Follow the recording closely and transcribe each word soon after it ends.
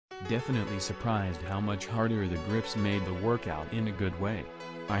Definitely surprised how much harder the grips made the workout in a good way.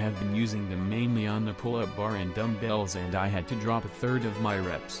 I have been using them mainly on the pull-up bar and dumbbells, and I had to drop a third of my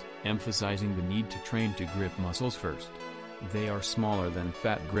reps, emphasizing the need to train to grip muscles first. They are smaller than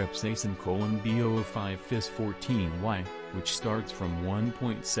Fat Gripz ASIN B005 FIS 14Y, which starts from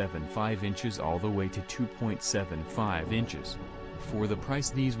 1.75 inches all the way to 2.75 inches. For the price,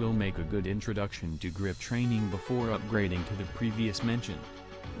 these will make a good introduction to grip training before upgrading to the previous mentioned.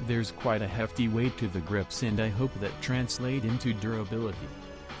 There's quite a hefty weight to the grips, and I hope that translate into durability.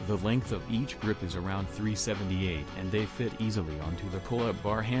 The length of each grip is around 378, and they fit easily onto the pull-up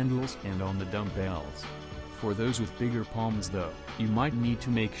bar handles and on the dumbbells. For those with bigger palms though, you might need to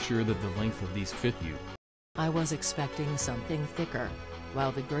make sure that the length of these fit you. I was expecting something thicker.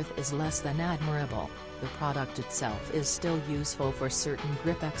 While the girth is less than admirable, the product itself is still useful for certain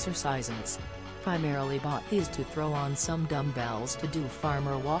grip exercises. Primarily bought these to throw on some dumbbells to do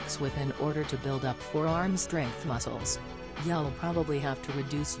farmer walks with in order to build up forearm strength muscles. You'll probably have to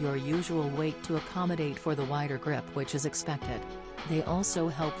reduce your usual weight to accommodate for the wider grip which is expected. They also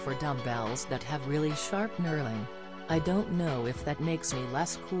help for dumbbells that have really sharp knurling. I don't know if that makes me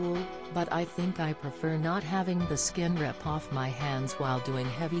less cool, but I think I prefer not having the skin rip off my hands while doing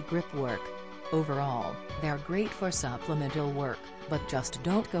heavy grip work. Overall, they're great for supplemental work, but just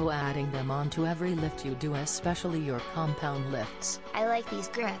don't go adding them onto every lift you do, especially your compound lifts. I like these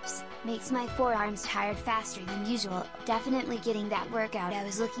grips, makes my forearms tired faster than usual, definitely getting that workout I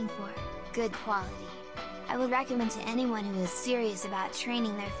was looking for. Good quality. I would recommend to anyone who is serious about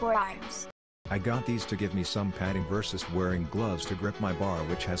training their forearms. I got these to give me some padding versus wearing gloves to grip my bar,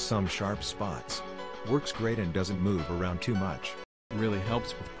 which has some sharp spots. Works great and doesn't move around too much. Really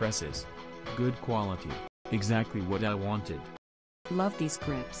helps with presses. Good quality. Exactly what I wanted. Love these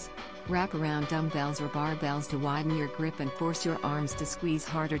grips. Wrap around dumbbells or barbells to widen your grip and force your arms to squeeze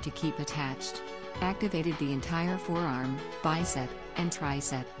harder to keep attached. Activated the entire forearm, bicep, and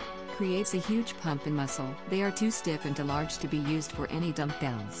tricep. Creates a huge pump in muscle. They are too stiff and too large to be used for any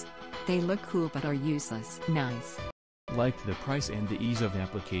dumbbells. They look cool but are useless. Nice. Liked the price and the ease of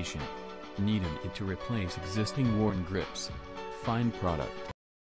application. Needed it to replace existing worn grips. Fine product.